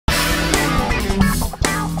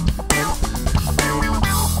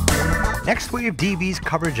NextWave DV's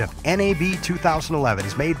coverage of NAB 2011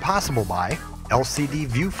 is made possible by LCD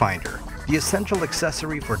Viewfinder, the essential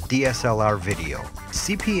accessory for DSLR video,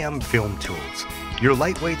 CPM Film Tools, your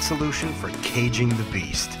lightweight solution for caging the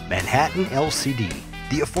beast, Manhattan LCD,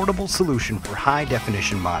 the affordable solution for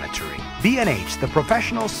high-definition monitoring, B&H, the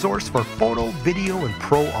professional source for photo, video, and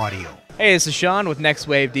pro audio. Hey, this is Sean with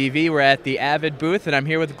NextWave DV. We're at the Avid booth, and I'm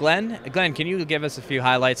here with Glenn. Glenn, can you give us a few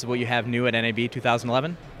highlights of what you have new at NAB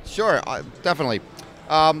 2011? Sure, definitely.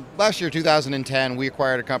 Last year, 2010, we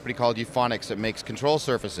acquired a company called Euphonics that makes control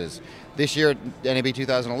surfaces. This year, NAB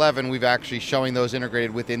 2011, we've actually showing those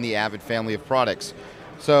integrated within the Avid family of products.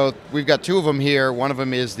 So we've got two of them here. One of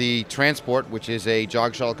them is the Transport, which is a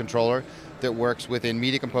jog shuttle controller that works within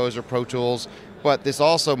Media Composer, Pro Tools, but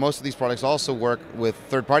most of these products also work with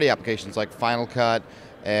third-party applications like Final Cut,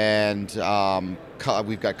 and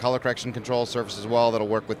we've got color correction control surfaces as well that'll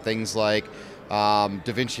work with things like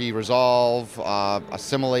DaVinci Resolve,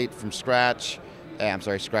 Assimilate from Scratch,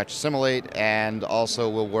 Scratch Assimilate, and also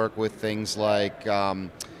will work with things like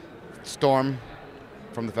Storm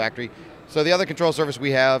from the factory. So the other control surface we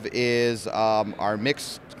have is our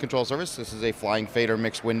mix control surface. This is a flying fader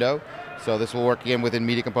mix window. So this will work again within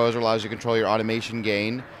Media Composer, allows you to control your automation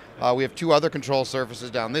gain. We have two other control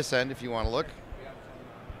surfaces down this end if you want to look.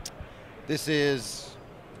 This is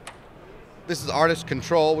Artist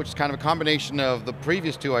Control, which is kind of a combination of the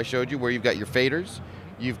previous two I showed you, where you've got your faders,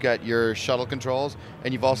 you've got your shuttle controls,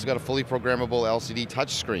 and you've also got a fully programmable LCD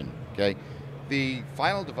touchscreen. Okay. The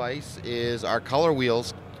final device is our color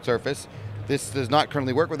wheels surface. This does not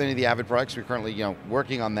currently work with any of the Avid products. We're currently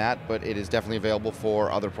working on that, but it is definitely available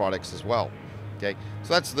for other products as well. Okay,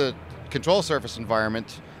 so that's the control surface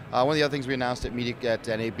environment. One of the other things we announced at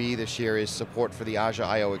NAB this year is support for the Aja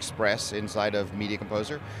I/O Express inside of Media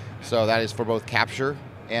Composer. So that is for both capture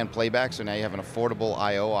and playback. So now you have an affordable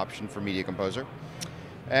I/O option for Media Composer.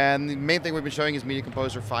 And the main thing we've been showing is Media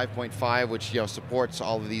Composer 5.5, which supports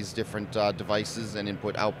all of these different devices and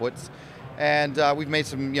input/outputs. And we've made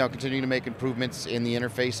some, continuing to make improvements in the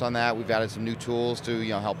interface on that. We've added some new tools to,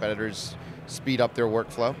 help editors speed up their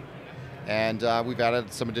workflow. And we've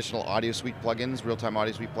added some additional audio suite plugins, real-time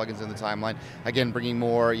audio suite plugins in the timeline. Again, bringing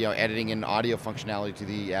more, editing and audio functionality to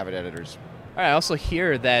the Avid editors. All right, I also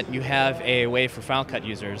hear that you have a way for Final Cut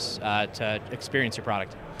users to experience your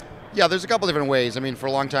product. Yeah, there's a couple different ways. I mean, for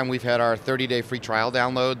a long time, we've had our 30-day free trial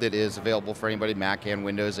download that is available for anybody, Mac and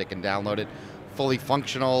Windows. They can download it, fully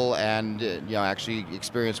functional, and actually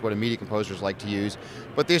experience what a Media Composer is like to use.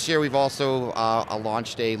 But this year we've also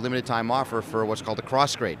launched a limited time offer for what's called a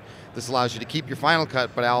crossgrade. This allows you to keep your Final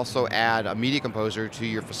Cut, but also add a Media Composer to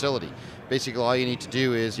your facility. Basically, all you need to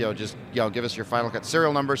do is just give us your Final Cut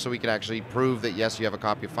serial number, so we can actually prove that yes, you have a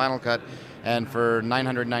copy of Final Cut. And for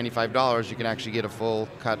 $995, you can actually get a full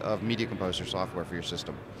cut of Media Composer software for your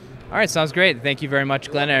system. All right, sounds great. Thank you very much,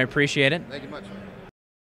 Glenn. I appreciate it. Thank you much.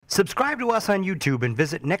 Subscribe to us on YouTube and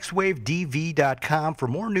visit nextwavedv.com for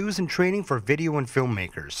more news and training for video and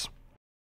filmmakers.